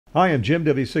Hi, I'm Jim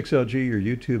W6LG, your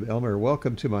YouTube Elmer.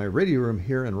 Welcome to my radio room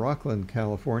here in Rockland,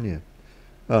 California.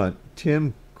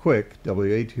 Tim Quick,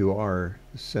 WA2R,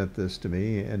 sent this to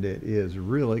me, and it is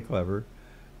really clever.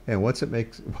 And what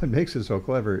makes it so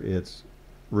clever, it's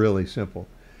really simple.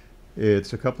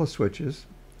 It's a couple of switches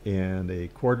and a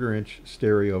 1/4-inch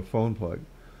stereo phone plug.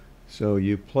 So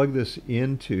you plug this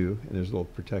into, and there's a little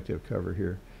protective cover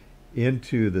here,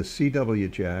 into the CW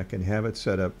jack and have it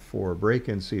set up for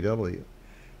break-in CW.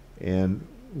 And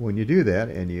when you do that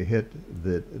and you hit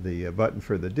the button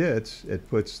for the dits, it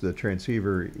puts the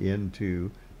transceiver into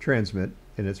transmit,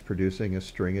 and it's producing a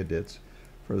string of dits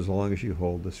for as long as you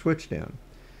hold the switch down.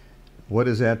 What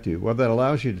does that do? Well, that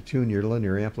allows you to tune your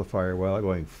linear amplifier while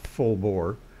going full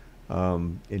bore,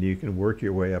 and you can work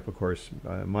your way up, of course.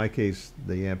 In my case,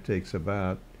 the amp takes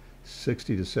about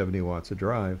 60 to 70 watts a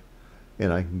drive,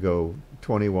 and I can go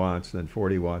 20 watts, and then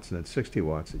 40 watts, and then 60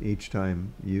 watts each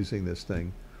time using this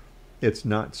thing. It's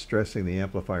not stressing the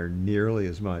amplifier nearly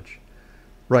as much.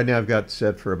 Right now I've got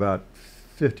set for about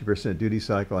 50% duty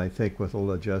cycle. I think with a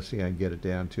little adjusting I can get it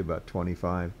down to about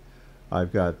 25.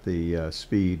 I've got the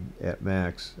speed at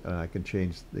max. I can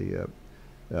change the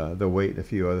weight and a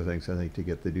few other things, I think, to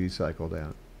get the duty cycle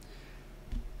down.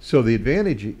 So the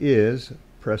advantage is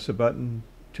press a button,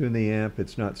 tune the amp.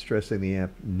 It's not stressing the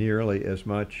amp nearly as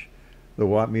much. The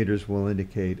watt meters will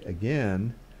indicate,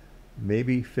 again,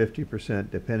 maybe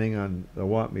 50% depending on the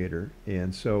watt meter.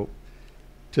 And so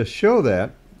to show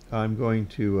that, I'm going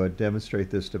to demonstrate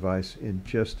this device in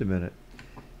just a minute.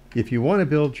 If you want to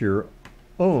build your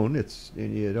own,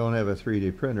 and you don't have a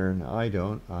 3D printer, and I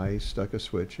don't, I stuck a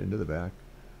switch into the back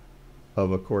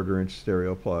of a 1/4-inch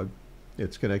stereo plug.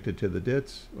 It's connected to the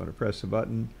dits. When I press the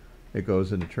button, it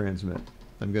goes into transmit.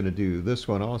 I'm going to do this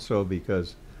one also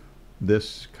because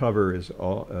this cover is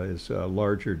a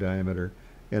larger diameter,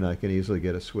 and I can easily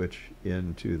get a switch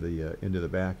into the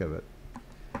back of it.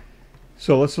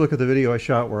 So let's look at the video I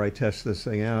shot where I test this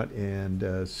thing out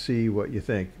and see what you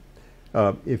think.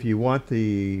 If you want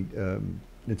the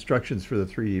instructions for the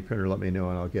 3D printer, let me know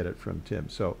and I'll get it from Tim.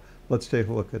 So let's take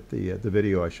a look at the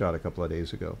video I shot a couple of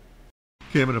days ago.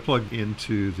 Okay, I'm going to plug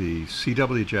into the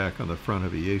CW jack on the front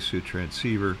of a Yaesu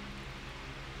transceiver.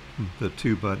 The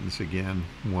two buttons again,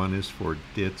 one is for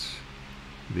dits,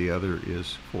 the other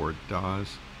is for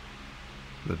DAWs.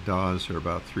 The DAWs are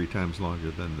about 3 times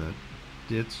longer than the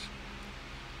dits,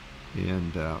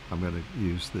 and I'm going to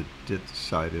use the dit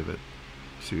side of it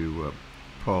to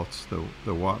pulse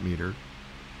the watt meter.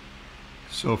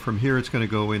 So from here it's going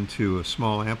to go into a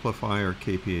small amplifier,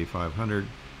 KPA 500,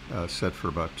 set for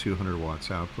about 200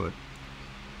 watts output,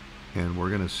 and we're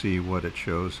going to see what it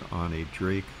shows on a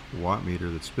Drake watt meter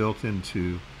that's built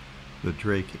into the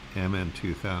Drake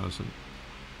MN2000.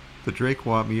 The Drake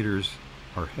watt meters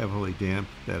are heavily damped,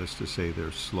 that is to say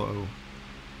they're slow.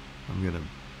 I'm going to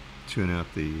tune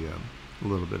out the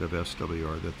little bit of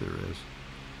SWR that there is.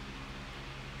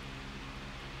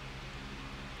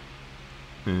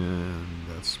 And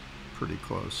that's pretty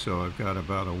close. So I've got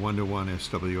about a 1-to-1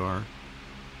 SWR.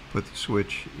 Put the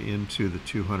switch into the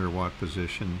 200 watt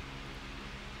position,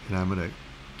 and I'm going to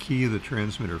key the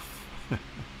transmitter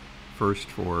first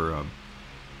for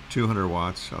 200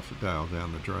 watts. I'll have to dial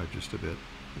down the drive just a bit,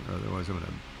 otherwise I'm going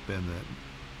to bend that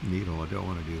needle. I don't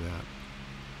want to do that.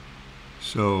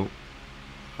 So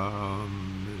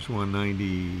there's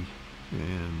 190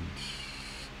 and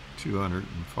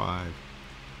 205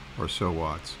 or so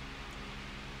watts.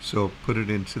 So put it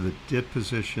into the dit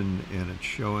position, and it's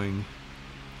showing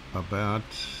about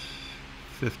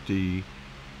 52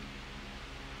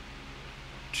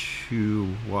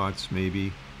 watts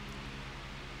maybe.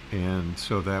 And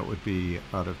so that would be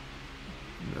out of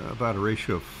about a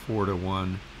ratio of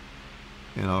 4-to-1,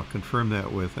 and I'll confirm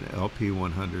that with an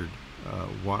LP100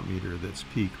 watt meter that's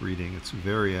peak reading. It's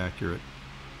very accurate.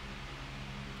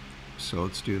 So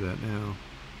let's do that now,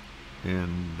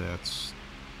 and that's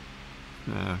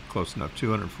close enough,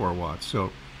 204 watts.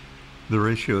 So the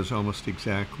ratio is almost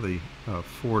exactly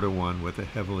 4-to-1 with a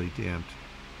heavily damped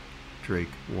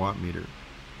Drake watt meter.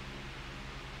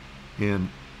 And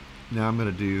now I'm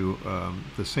going to do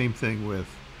the same thing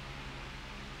with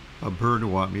a Bird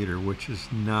watt meter, which is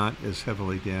not as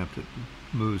heavily damped. It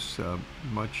moves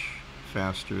much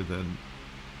faster than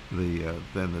the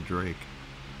Drake.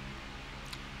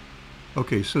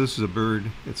 Okay, so this is a Bird.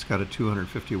 It's got a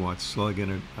 250 watt slug in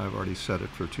it. I've already set it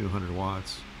for 200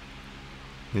 watts.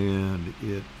 And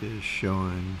it is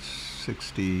showing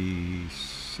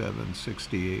 67,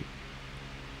 68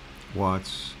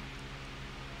 watts.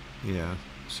 Yeah,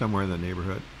 somewhere in the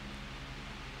neighborhood.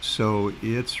 So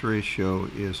its ratio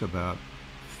is about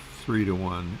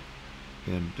 3-to-1,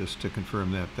 And just to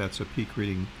confirm that, that's a peak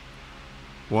reading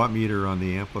watt meter on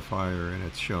the amplifier, and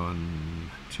it's showing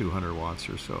 200 watts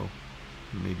or so.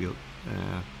 Maybe,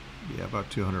 yeah, about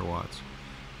 200 watts.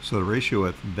 So the ratio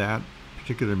at that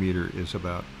particular meter is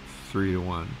about 3 to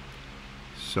 1.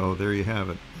 So there you have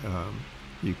it.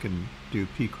 You can do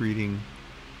peak reading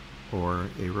or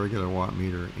a regular watt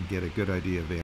meter and get a good idea of the